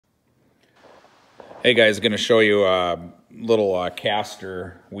Hey guys, going to show you a little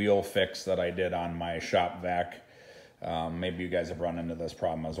caster wheel fix that I did on my shop vac. Maybe you guys have run into this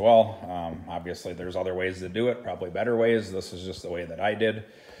problem as well. Obviously there's other ways to do it, probably better ways. This is just the way that I did.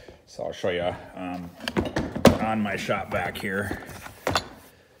 So I'll show you on my shop vac here.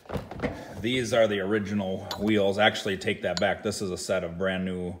 These are the original wheels. Actually, take that back. This is a set of brand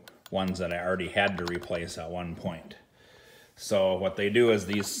new ones that I already had to replace at one point. So what they do is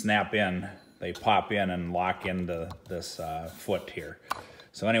these snap in. They pop in and lock into this foot here.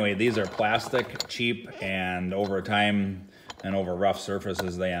 So anyway, these are plastic, cheap, and over time and over rough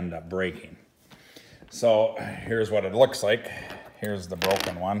surfaces, they end up breaking. So here's what it looks like. Here's the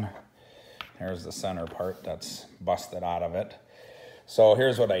broken one. Here's the center part that's busted out of it. So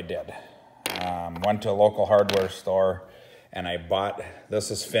here's what I did. Went to a local hardware store and I bought, this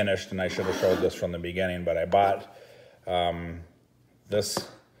is finished and I should have showed this from the beginning, but I bought this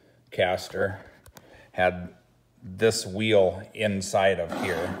caster, had this wheel inside of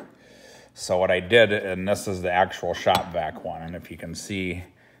here. So what I did, and this is the actual shop vac one, and if you can see,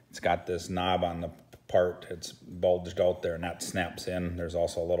 it's got this knob on the part, it's bulged out there and that snaps in. There's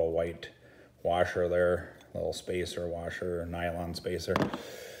also a little white washer there, little spacer washer, nylon spacer.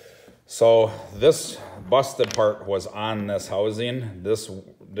 So this busted part was on this housing.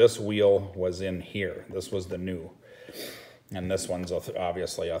 This wheel was in here. This was the new. And this one's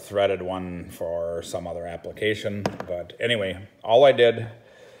obviously a threaded one for some other application. But anyway, all I did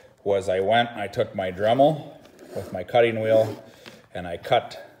was I took my Dremel with my cutting wheel and I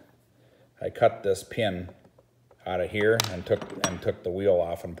cut this pin out of here and took the wheel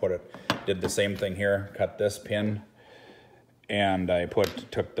off and did the same thing here, cut this pin, and I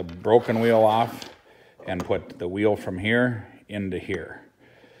took the broken wheel off and put the wheel from here into here.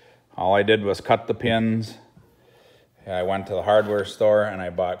 All I did was cut the pins. I went to the hardware store and I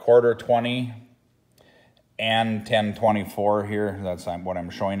bought 1/4-20 and 10/24 here. That's what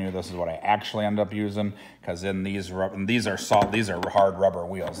I'm showing you. This is what I actually end up using, because in these are hard rubber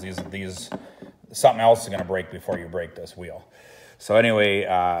wheels. These something else is going to break before you break this wheel. So anyway,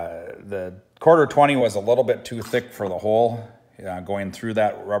 the 1/4-20 was a little bit too thick for the hole going through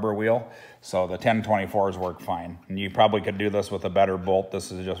that rubber wheel. So the 10/24s work fine. And you probably could do this with a better bolt.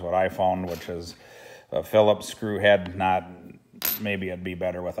 This is just what I found, which is a Phillips screw head. Maybe it'd be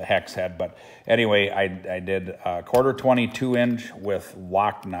better with a hex head, but anyway, I did a 1/4-20 2-inch with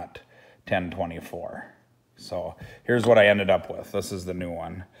lock nut 10/24. So here's what I ended up with. This is the new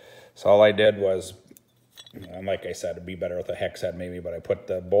one. So all I did was, like I said, it'd be better with a hex head maybe, but I put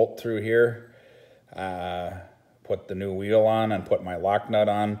the bolt through here, put the new wheel on and put my lock nut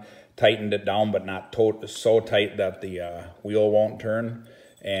on, tightened it down, but not so tight that the wheel won't turn.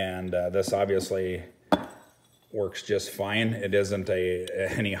 And this obviously works just fine. It isn't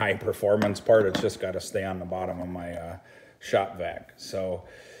any high performance part. It's just got to stay on the bottom of my shop vac. So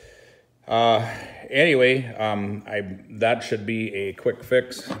anyway, that should be a quick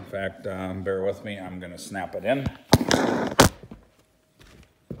fix. In fact, bear with me. I'm going to snap it in.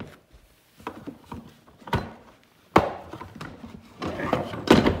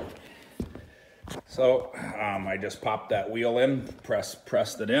 So I just popped that wheel in,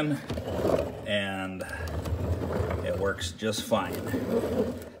 pressed it in, and it works just fine.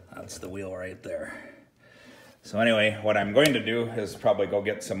 That's the wheel right there. So anyway, what I'm going to do is probably go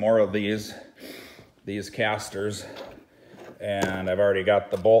get some more of these casters, and I've already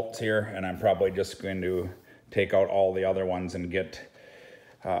got the bolts here, and I'm probably just going to take out all the other ones and get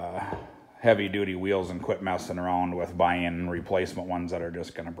heavy duty wheels and quit messing around with buying replacement ones that are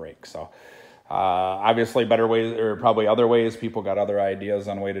just going to break. So obviously better ways, or probably other ways. People got other ideas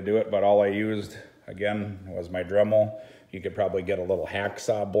on way to do it, but all I used again was my Dremel. You could probably get a little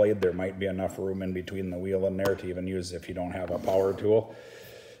hacksaw blade. There might be enough room in between the wheel and there to even use if you don't have a power tool.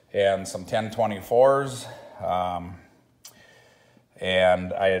 And some 10/24s.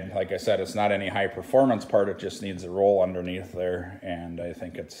 And like I said, it's not any high performance part. It just needs a roll underneath there. And I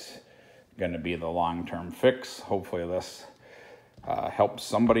think it's going to be the long-term fix. Hopefully this helps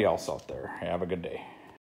somebody else out there. Have a good day.